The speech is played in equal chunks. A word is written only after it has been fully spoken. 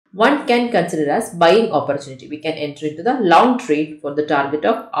one can consider as buying opportunity. We can enter into the long trade for the target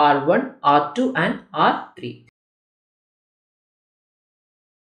of R1, R2 and R3.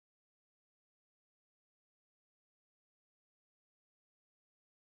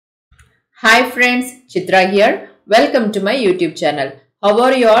 Hi friends, Chitra here. Welcome to my YouTube channel. How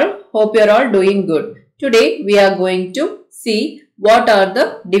are you all? Hope you are all doing good. Today we are going to see what are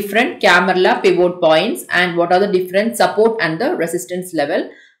the different Camarilla pivot points and what are the different support and the resistance level,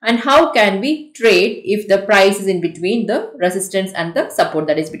 and how can we trade if the price is in between the resistance and the support,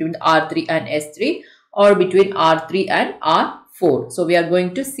 that is between R3 and S3 or between R3 and R4. So we are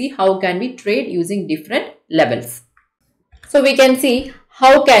going to see how can we trade using different levels. So we can see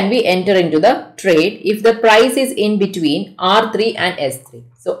how can we enter into the trade if the price is in between R3 and S3.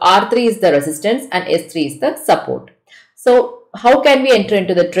 So R3 is the resistance and S3 is the support. So how can we enter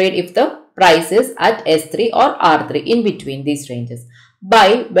into the trade if the price is at S3 or R3 in between these ranges?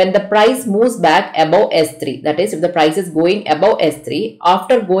 By when the price moves back above S3, that is if the price is going above S3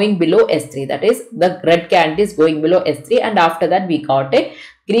 after going below S3, that is the red candle is going below S3 and after that we got a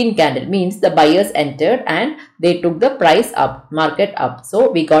green candle, means the buyers entered and they took the price up, market up. So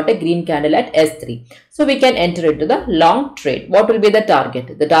we got a green candle at S3. So we can enter into the long trade. What will be the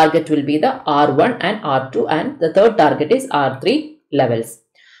target? The target will be the R1 and R2 and the third target is R3 levels.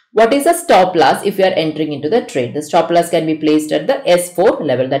 What is a stop loss if you are entering into the trade? The stop loss can be placed at the S4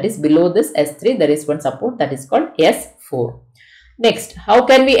 level, that is below this S3 there is one support that is called S4. Next, how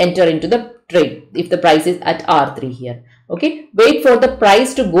can we enter into the trade if the price is at R3 here? Okay, wait for the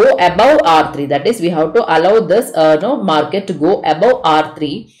price to go above R3, that is we have to allow this market to go above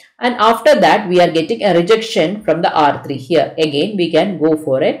R3, and after that we are getting a rejection from the R3 here. Again we can go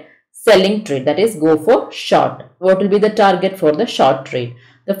for a selling trade, that is go for short. What will be the target for the short trade?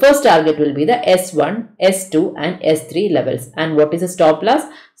 The first target will be the S1, S2 and S3 levels. And what is the stop loss?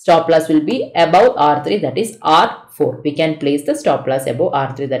 Stop loss will be above R3, that is R4. We can place the stop loss above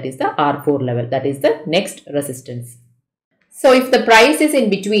R3, that is the R4 level. That is the next resistance. So if the price is in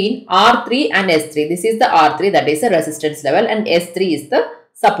between R3 and S3, this is the R3, that is the resistance level, and S3 is the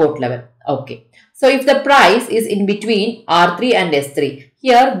support level. Okay. So if the price is in between R3 and S3,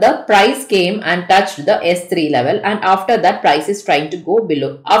 here the price came and touched the S3 level and after that price is trying to go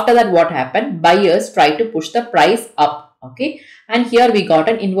below. After that what happened? Buyers try to push the price up. Okay. And here we got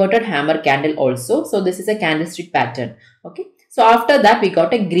an inverted hammer candle also. So this is a candlestick pattern. Okay. So after that we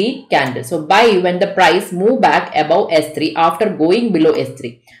got a green candle. So buy when the price move back above S3 after going below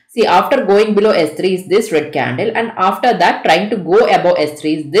S3. See, after going below S3 is this red candle and after that trying to go above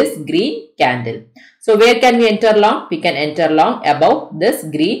S3 is this green candle. So where can we enter long? We can enter long above this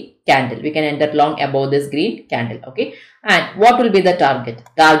green candle. We can enter long above this green candle. Okay. And what will be the target?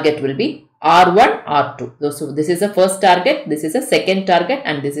 Target will be R1, R2. So this is the first target, this is the second target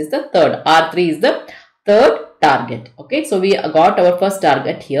and this is the third. R3 is the third target. Okay. So we got our first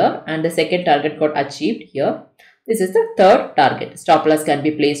target here and the second target got achieved here. This is the third target. Stop loss can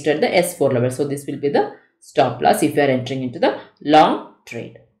be placed at the S4 level. So this will be the stop loss if you are entering into the long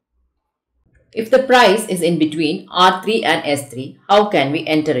trade. If the price is in between R3 and S3, how can we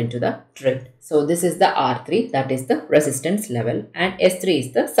enter into the trade? So this is the R3, that is the resistance level, and S3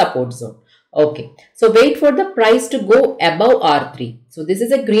 is the support zone. Okay, so wait for the price to go above R3. So this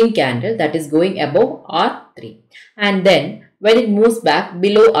is a green candle that is going above R3, and then when it moves back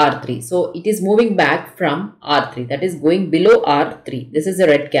below R3, so it is moving back from R3, that is going below R3. This is a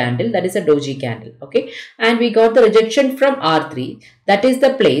red candle, that is a doji candle. Okay, and we got the rejection from R3. That is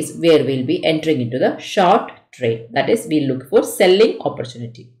the place where we'll be entering into the short trade. That is, we look for selling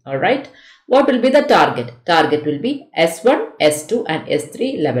opportunity. All right. What will be the target? Target will be S1, S2 and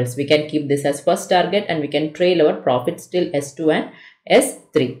S3 levels. We can keep this as first target and we can trail our profits till S2 and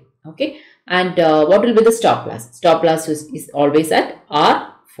S3. Okay. And what will be the stop loss? Stop loss is always at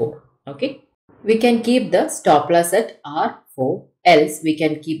R4. Okay. We can keep the stop loss at R4. Else we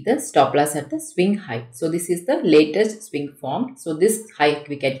can keep the stop loss at the swing high. So this is the latest swing formed. So this high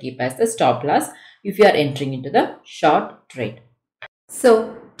we can keep as the stop loss if you are entering into the short trade.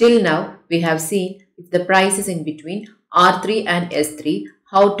 So till now we have seen if the price is in between R3 and S3,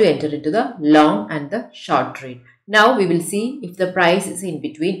 how to enter into the long and the short trade. Now we will see if the price is in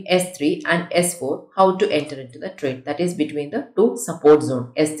between S3 and S4, how to enter into the trade. That is between the two support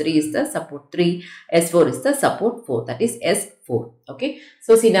zone. S3 is the support 3, S4 is the support 4, that is S4. Okay.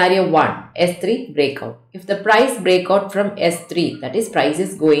 So scenario 1, S3 breakout. If the price breakout from S3, that is price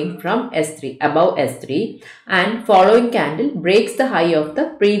is going from S3 above S3 and following candle breaks the high of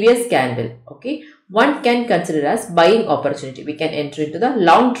the previous candle. Okay. One can consider as buying opportunity. We can enter into the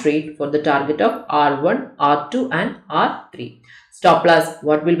long trade for the target of R1, R2 and R3. Stop loss,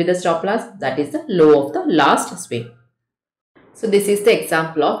 what will be the stop loss? That is the low of the last swing. So this is the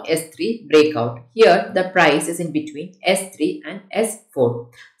example of S3 breakout. Here the price is in between S3 and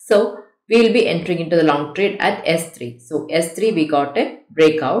S4. So we will be entering into the long trade at S3. So S3 we got a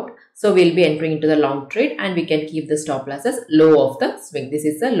breakout. So we will be entering into the long trade and we can keep the stop loss as low of the swing. This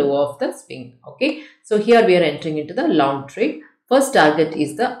is the low of the swing. Okay. So here we are entering into the long trade. First target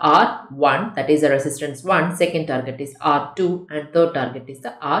is the R1, that is the resistance 1. Second target is R2 and third target is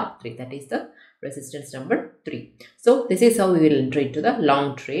the R3, that is the resistance number 3. So this is how we will enter into the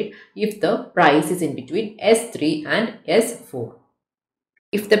long trade if the price is in between S3 and S4.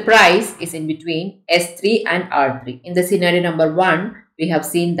 If the price is in between S3 and R3, in the scenario number 1, we have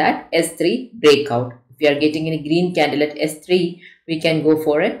seen that S3 breakout. If we are getting a green candle at S3, we can go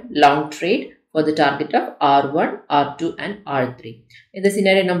for a long trade for the target of R1, R2 and R3. In the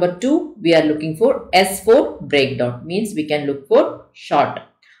scenario number 2, we are looking for S4 breakdown, means we can look for short.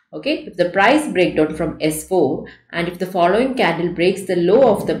 Okay, if the price breakdown from S4 and if the following candle breaks the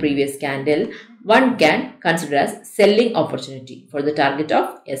low of the previous candle, one can consider as selling opportunity for the target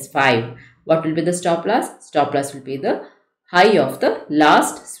of S5. What will be the stop loss? Stop loss will be the high of the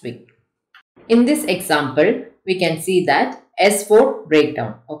last swing. In this example, we can see that S4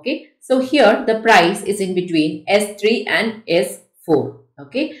 breakdown. Okay, so here the price is in between S3 and S4.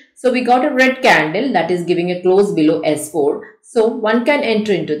 Okay, so we got a red candle that is giving a close below S4. So one can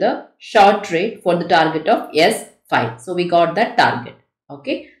enter into the short trade for the target of S5. So we got that target.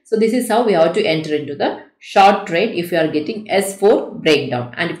 Okay, so this is how we have to enter into the short trade if you are getting S4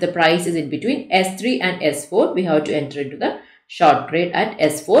 breakdown. And if the price is in between S3 and S4, we have to enter into the short trade at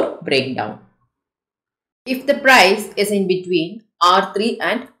S4 breakdown. If the price is in between R3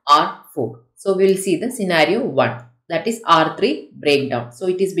 and R4, so we will see the scenario 1. That is R3 breakdown. So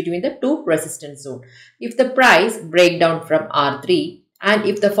it is between the two resistance zone. If the price break down from R3 and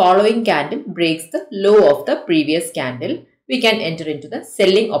if the following candle breaks the low of the previous candle, we can enter into the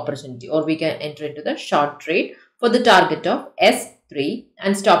selling opportunity or we can enter into the short trade for the target of S3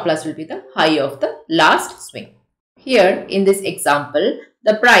 and stop loss will be the high of the last swing. Here in this example,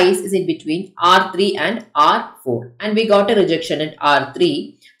 the price is in between R3 and R4 and we got a rejection at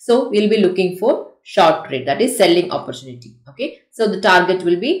R3. So we will be looking for short trade, that is selling opportunity. Okay, so the target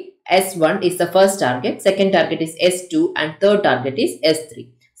will be S1 is the first target, second target is S2 and third target is S3.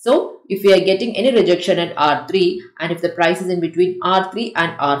 So if we are getting any rejection at R3 and if the price is in between R3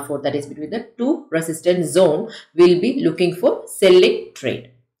 and R4, that is between the two resistance zone, we will be looking for selling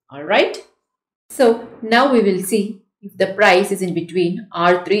trade. Alright. So now we will see if the price is in between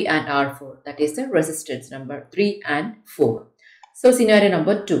R3 and R4, that is the resistance number 3 and 4. So scenario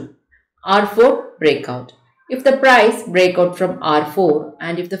number 2. R4 breakout. If the price breakout from R4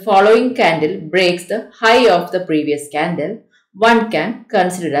 and if the following candle breaks the high of the previous candle, one can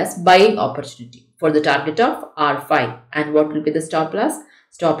consider as buying opportunity for the target of R5. And what will be the stop loss?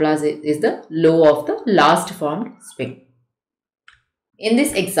 Stop loss is the low of the last formed swing. In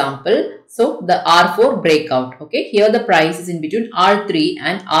this example, so the R4 breakout. Okay, here the price is in between R3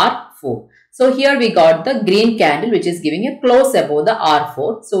 and R4. So here we got the green candle which is giving a close above the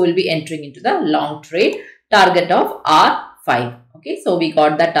R4. So we'll be entering into the long trade target of R5. Okay, so we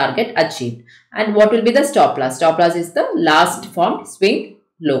got the target achieved. And what will be the stop loss? Stop loss is the last formed swing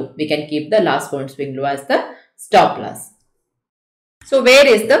low. We can keep the last formed swing low as the stop loss. So where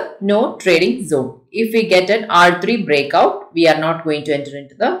is the no trading zone? If we get an R3 breakout, we are not going to enter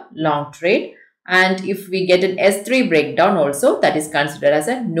into the long trade. And if we get an S3 breakdown also, that is considered as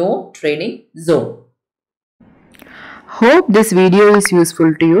a no trading zone. Hope this video is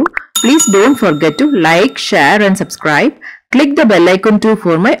useful to you. Please don't forget to like, share and subscribe. Click the bell icon too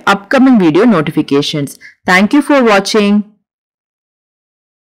for my upcoming video notifications. Thank you for watching.